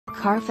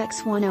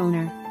CARFAX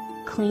One-Owner.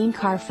 Clean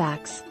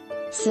Carfax.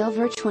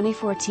 Silver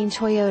 2014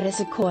 Toyota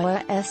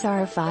Sequoia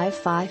SR5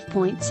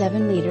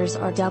 5.7 liters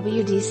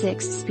RWD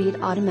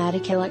 6-speed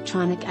automatic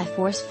electronic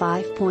I-Force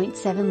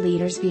 5.7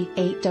 liters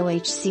V8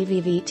 DOHC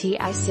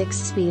VVT-i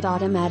 6-speed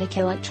automatic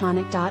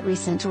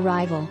electronic.brbrRecent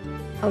Arrival.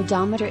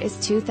 Odometer is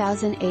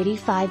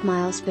 2,085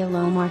 miles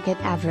below market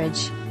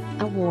average.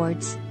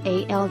 Awards: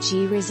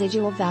 ALG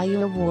Residual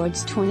Value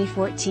Awards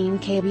 2014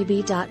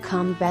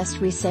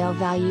 KBB.combr Resale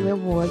Value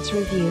Awards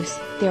Reviews.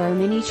 There are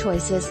many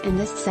choices in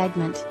this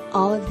segment,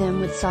 all of them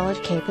with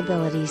solid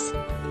capabilities.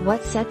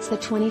 What sets the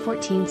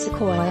 2014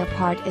 Sequoia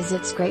apart is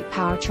its great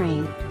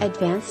powertrain,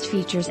 advanced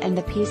features and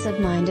the peace of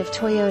mind of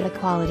Toyota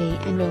quality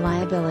and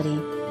reliability.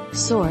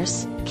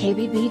 Source: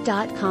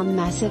 KBB.combr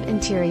Massive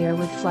interior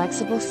with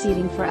flexible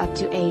seating for up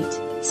to 8.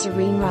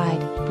 Serene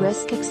ride,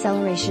 brisk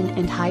acceleration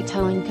and high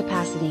towing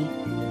capacity.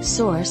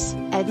 Source: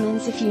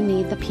 Edmundsbr If you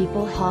need the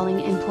people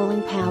hauling and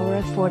pulling power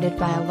afforded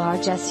by a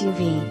large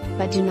SUV,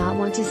 but do not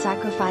want to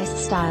sacrifice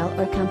style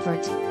or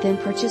comfort, then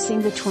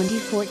purchasing the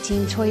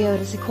 2014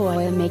 Toyota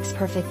Sequoia makes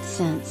perfect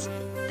sense.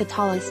 The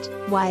tallest,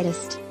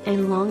 widest,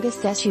 and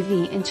longest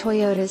SUV in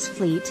Toyota's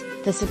fleet,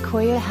 the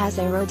Sequoia has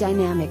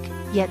aerodynamic,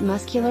 yet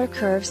muscular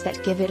curves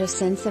that give it a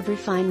sense of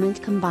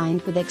refinement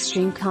combined with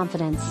extreme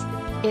confidence.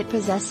 It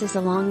possesses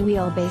a long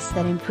wheelbase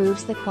that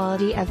improves the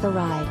quality of the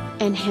ride,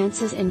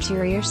 enhances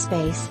interior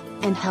space,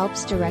 and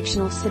helps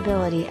directional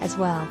stability as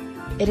well.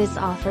 It is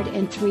offered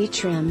in 3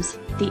 trims,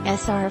 the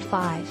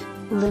SR5,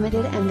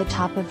 Limited and the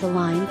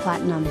top-of-the-line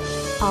Platinum.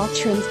 All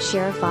trims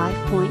share a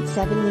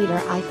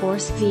 5.7-liter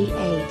I-Force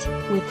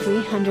V8, with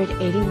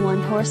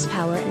 381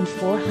 horsepower and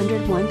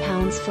 401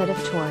 pounds-foot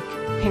of torque,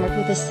 paired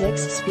with a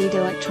 6-speed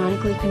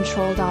electronically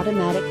controlled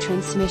automatic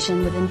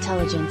transmission with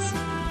intelligence.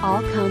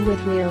 All come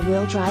with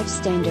rear-wheel drive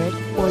standard,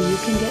 or you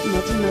can get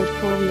multi-mode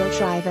 4-wheel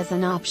drive as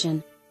an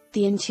option.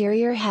 The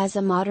interior has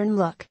a modern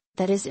look,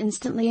 that is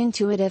instantly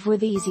intuitive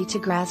with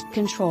easy-to-grasp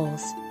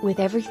controls, with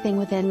everything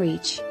within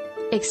reach.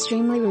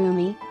 Extremely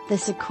roomy, the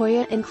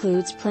Sequoia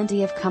includes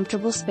plenty of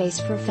comfortable space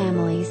for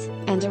families,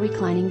 and a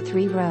reclining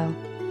 3-row.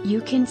 You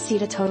can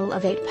seat a total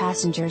of 8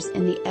 passengers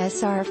in the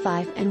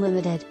SR5 and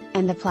Limited,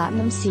 and the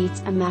Platinum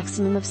seats a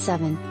maximum of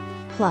 7.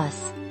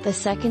 Plus, the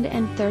second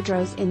and third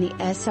rows in the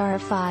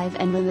SR5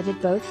 and Limited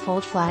both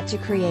fold flat to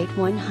create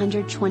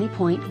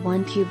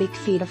 120.1 cubic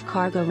feet of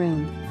cargo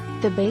room.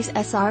 The base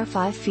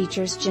SR5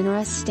 features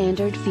generous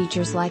standard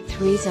features like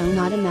 3-zone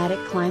automatic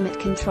climate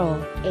control,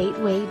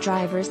 8-way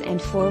drivers and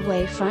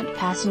 4-way front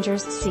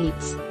passengers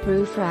seats,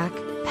 roof rack,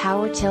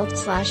 power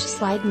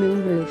tilt/slide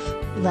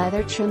moonroof,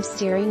 leather trim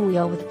steering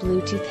wheel with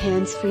Bluetooth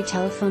hands-free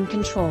telephone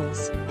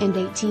controls, and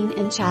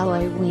 18-inch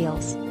alloy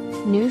wheels.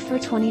 New for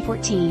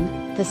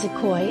 2014, the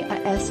Sequoia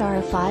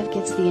SR5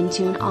 gets the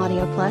Entune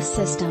Audio Plus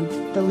system,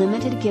 the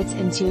Limited gets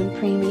Entune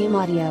Premium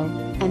Audio,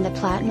 and the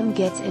Platinum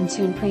gets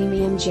Entune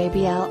Premium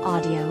JBL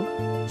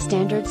Audio.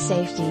 Standard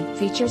safety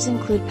features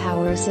include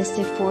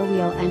power-assisted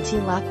 4-wheel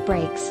anti-lock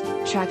brakes,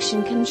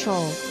 traction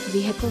control,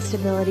 vehicle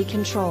stability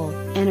control,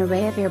 an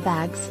array of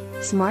airbags,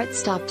 smart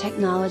stop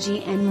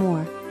technology and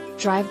more.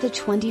 Drive the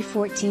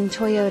 2014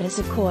 Toyota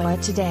Sequoia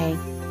today.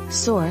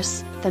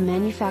 Source: the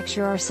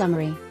manufacturer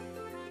summary.